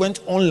just went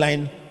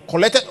online,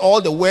 collected all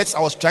the words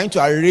I was trying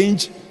to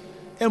arrange,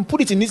 and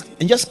put it in it,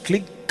 and just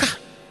click,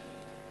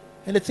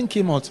 and the thing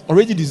came out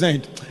already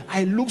designed.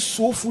 I looked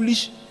so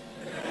foolish,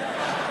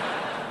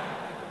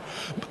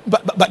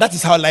 but that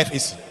is how life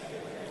is.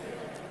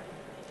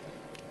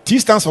 T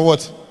stands for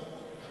what?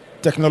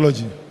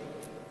 Technology.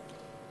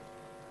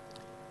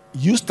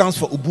 U stands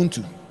for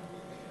Ubuntu.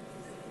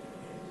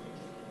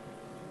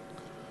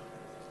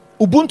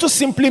 Ubuntu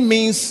simply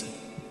means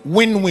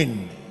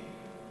win-win.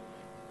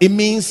 It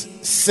means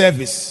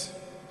service.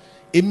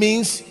 It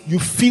means you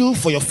feel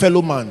for your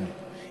fellow man.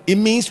 It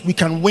means we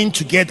can win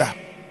together.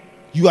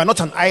 You are not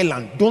an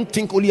island. Don't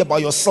think only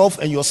about yourself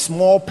and your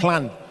small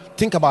plan.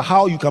 Think about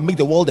how you can make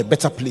the world a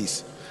better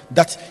place.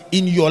 That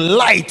in your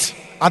light,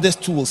 others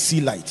too will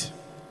see light.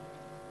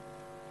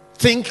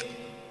 Think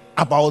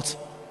about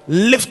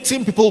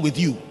lifting people with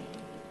you.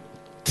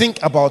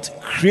 Think about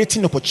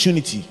creating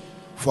opportunity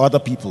for other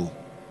people.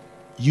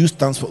 U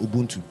stands for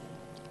Ubuntu.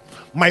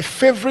 My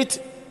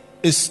favorite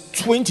is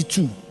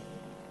 22.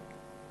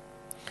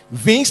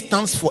 V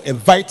stands for a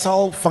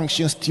vital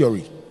functions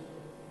theory.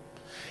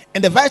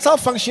 And the vital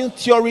function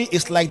theory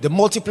is like the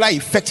multiplier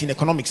effect in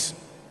economics.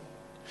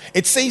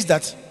 It says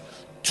that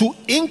to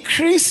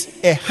increase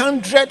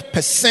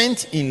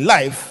 100% in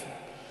life,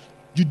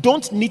 you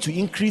don't need to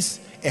increase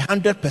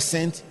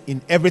 100%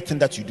 in everything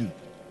that you do.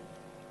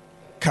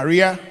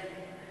 Career,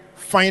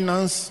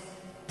 finance,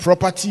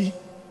 property,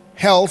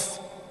 health,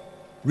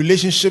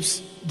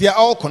 relationships, they are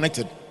all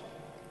connected.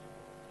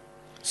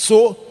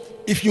 So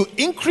if you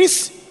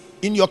increase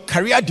in your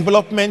career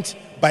development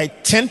by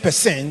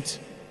 10%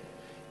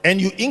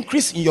 and you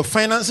increase in your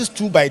finances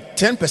too by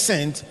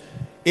 10%,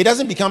 it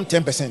doesn't become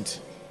 10%.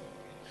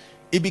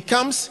 It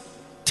becomes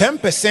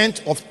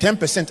 10% of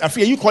 10%.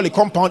 Afia, you call it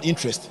compound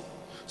interest.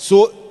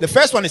 So the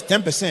first one is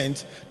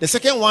 10%, the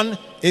second one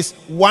is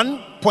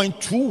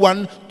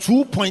 1.21,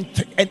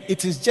 2.3, and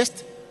it is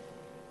just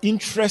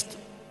interest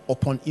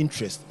upon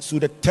interest. So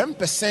the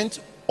 10%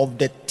 of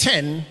the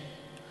 10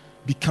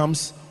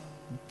 becomes,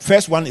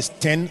 first one is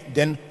 10,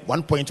 then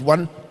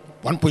 1.1,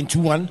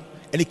 1.21,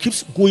 and it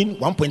keeps going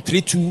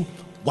 1.32,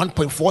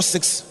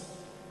 1.46.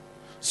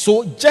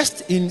 So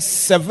just in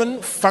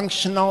 7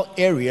 functional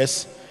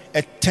areas,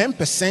 at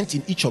 10%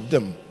 in each of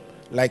them,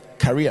 like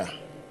career,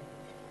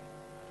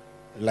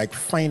 like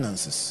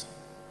finances,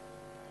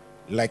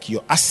 like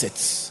your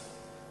assets,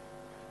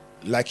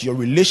 like your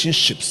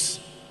relationships,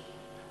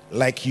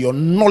 like your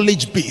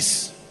knowledge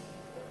base,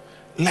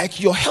 like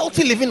your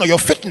healthy living or your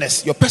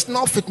fitness, your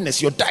personal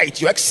fitness, your diet,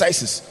 your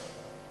exercises.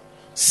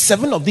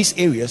 7 of these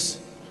areas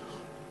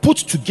put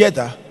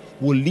together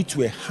will lead to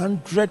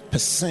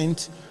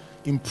 100%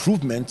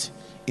 improvement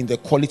in the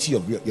quality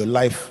of your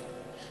life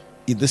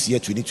in this year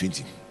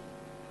 2020.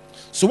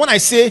 So when I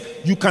say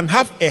you can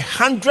have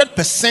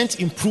 100%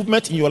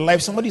 improvement in your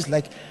life, somebody's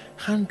like,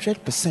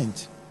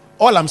 100%.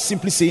 All I'm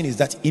simply saying is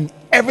that in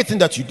everything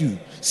that you do,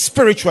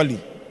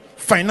 spiritually,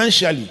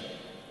 financially,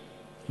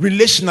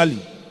 relationally,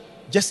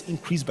 just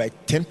increase by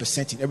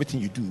 10% in everything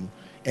you do,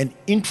 and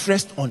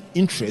interest on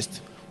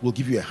interest will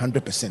give you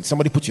 100%.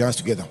 Somebody put your hands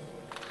together.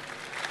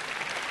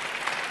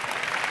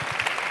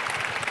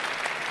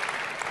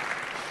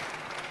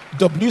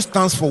 W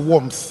stands for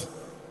warmth.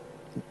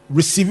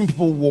 Receiving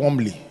people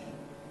warmly,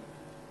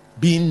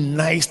 being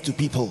nice to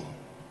people,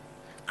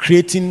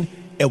 creating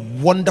a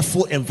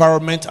wonderful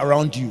environment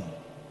around you.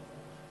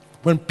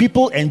 When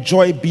people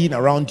enjoy being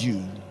around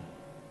you,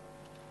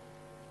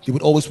 they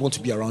would always want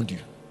to be around you.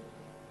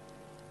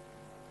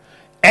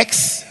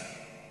 X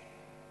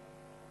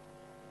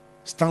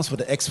stands for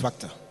the X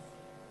factor.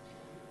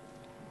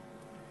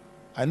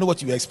 I know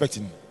what you were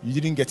expecting. You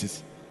didn't get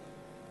it.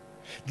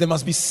 There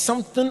must be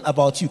something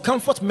about you.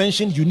 Comfort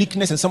mentioned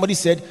uniqueness, and somebody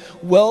said,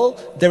 well,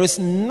 there is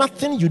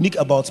nothing unique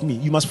about me.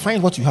 You must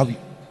find what you have.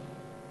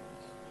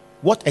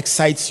 What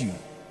excites you?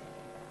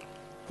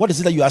 What is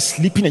it that you are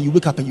sleeping and you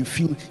wake up and you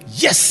feel,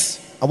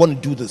 yes, I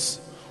want to do this?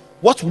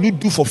 What will you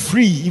do for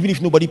free even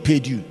if nobody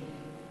paid you?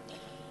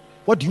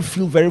 What do you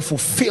feel very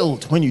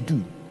fulfilled when you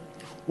do?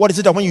 What is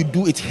it that when you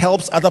do, it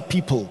helps other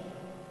people?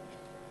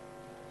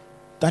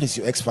 That is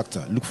your X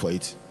factor. Look for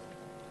it.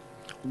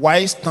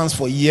 Y stands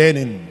for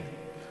yearning.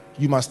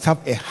 You must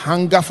have a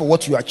hunger for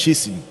what you are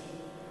chasing.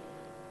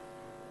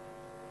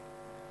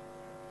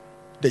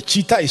 The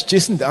cheetah is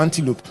chasing the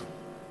antelope.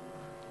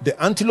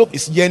 The antelope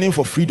is yearning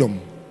for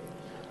freedom.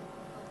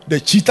 The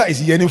cheetah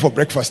is yearning for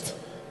breakfast.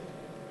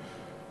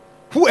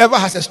 Whoever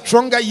has a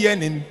stronger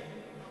yearning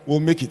will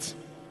make it.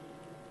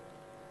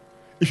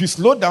 If you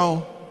slow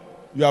down,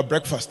 you are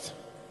breakfast.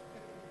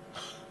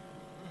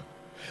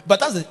 But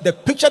that's the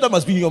picture that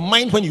must be in your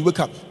mind when you wake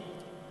up.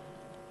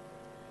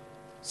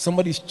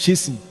 Somebody is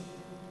chasing.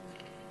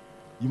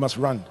 You must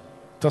run.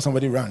 Tell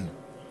somebody run.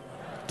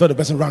 Tell the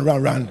person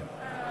run.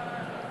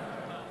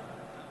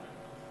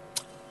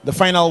 The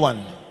final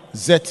one,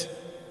 Z,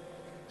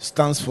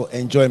 stands for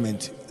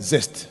enjoyment.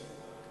 Zest.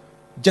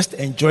 Just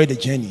enjoy the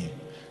journey.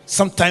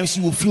 Sometimes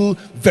you will feel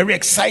very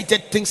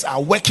excited. Things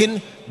are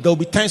working. There will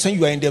be times when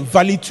you are in the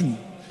valley too.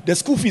 The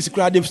school fees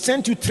crowd, they've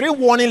sent you 3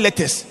 warning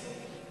letters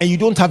and you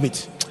don't have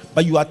it.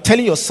 But you are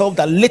telling yourself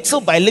that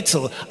little by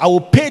little, I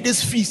will pay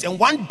this fees and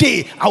one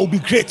day I will be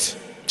great.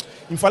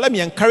 In fact, let me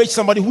encourage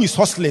somebody who is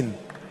hustling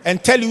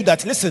and tell you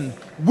that, listen,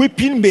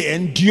 weeping may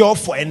endure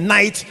for a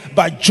night,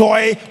 but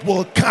joy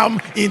will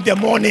come in the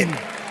morning.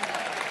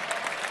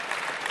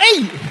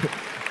 Hey,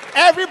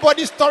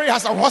 everybody's story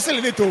has a hustle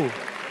in it too.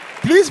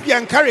 Please be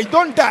encouraged.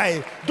 Don't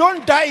die.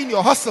 Don't die in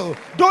your hustle.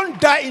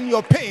 Don't die in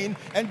your pain.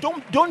 And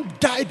don't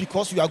die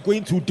because you are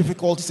going through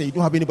difficulties and you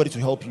don't have anybody to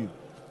help you.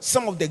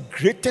 Some of the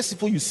greatest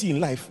people you see in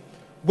life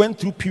went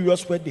through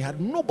periods where they had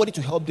nobody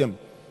to help them,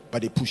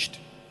 but they pushed,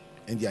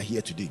 and they are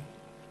here today.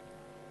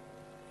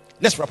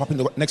 Let's wrap up in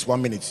the next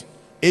 1 minute.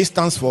 A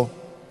stands for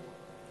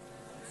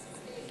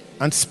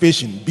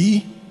anticipation.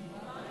 B,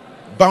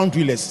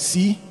 boundaryless.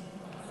 C,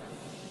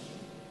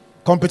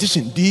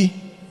 competition. D,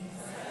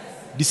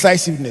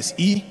 decisiveness.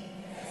 E,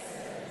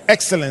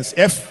 excellence.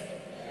 F,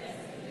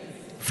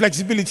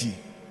 flexibility.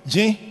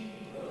 G,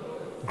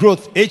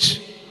 growth.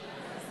 H,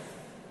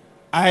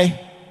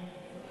 I,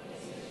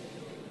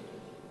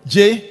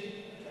 J,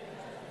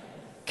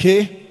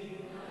 K,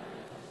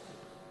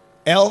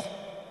 L,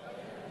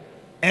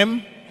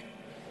 M,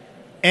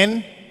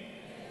 N,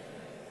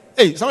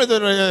 hey,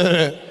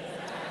 somebody,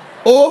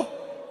 O,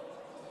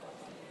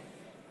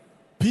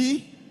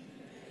 P,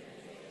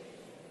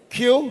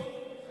 Q,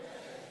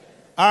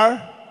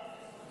 R,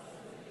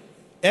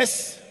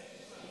 S,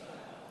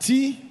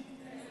 T,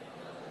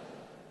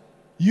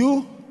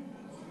 U,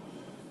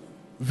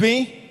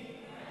 V,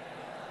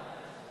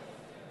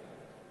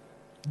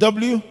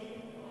 W,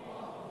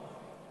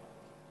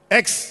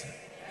 X,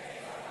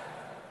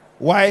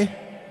 Y,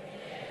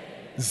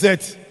 Z.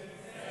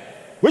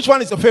 Which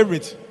one is your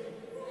favorite?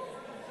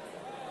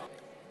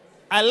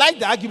 I like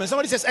the argument.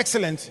 Somebody says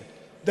excellent.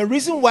 The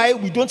reason why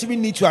we don't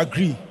even need to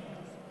agree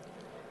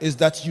is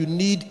that you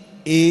need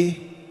A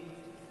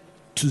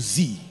to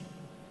Z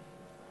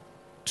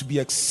to be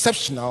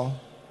exceptional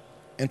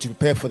and to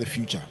prepare for the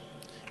future.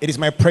 It is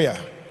my prayer.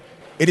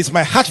 It is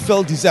my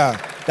heartfelt desire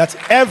that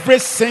every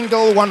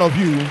single one of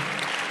you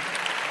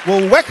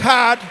will work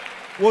hard,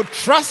 will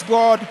trust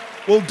God,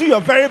 will do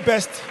your very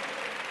best.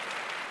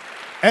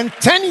 And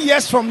 10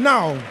 years from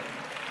now,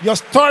 your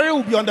story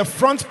will be on the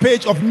front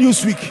page of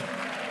Newsweek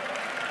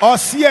or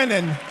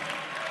CNN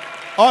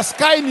or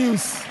Sky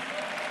News.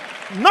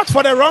 Not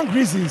for the wrong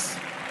reasons,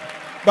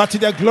 but to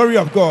the glory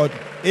of God.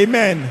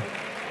 Amen.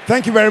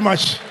 Thank you very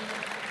much.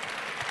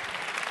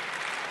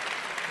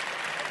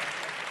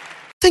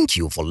 Thank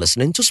you for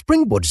listening to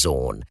Springboard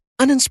Zone,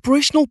 an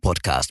inspirational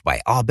podcast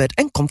by Albert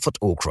and Comfort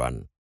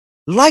Okran.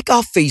 Like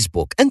our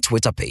Facebook and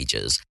Twitter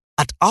pages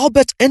at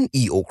Albert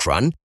N.E.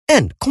 Okran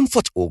and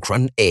Comfort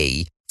Okran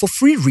A for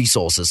free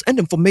resources and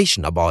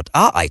information about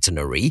our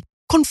itinerary,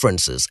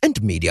 conferences,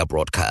 and media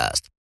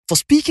broadcast. For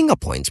speaking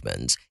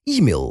appointments,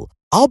 email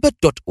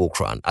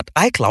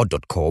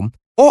albert.okran@icloud.com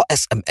or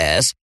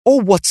SMS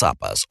or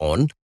WhatsApp us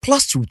on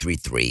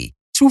 +233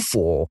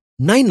 24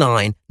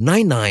 99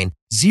 99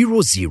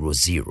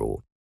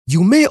 000.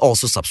 You may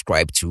also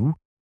subscribe to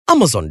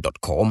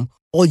Amazon.com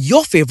or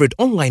your favorite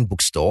online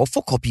bookstore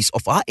for copies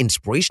of our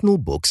inspirational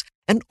books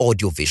and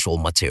audiovisual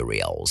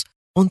materials.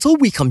 Until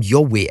we come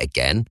your way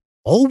again,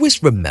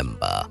 always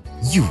remember,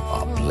 you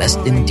are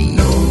blessed indeed.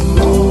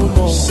 No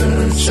more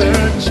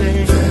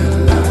searching.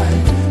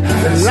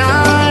 The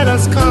light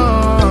has come.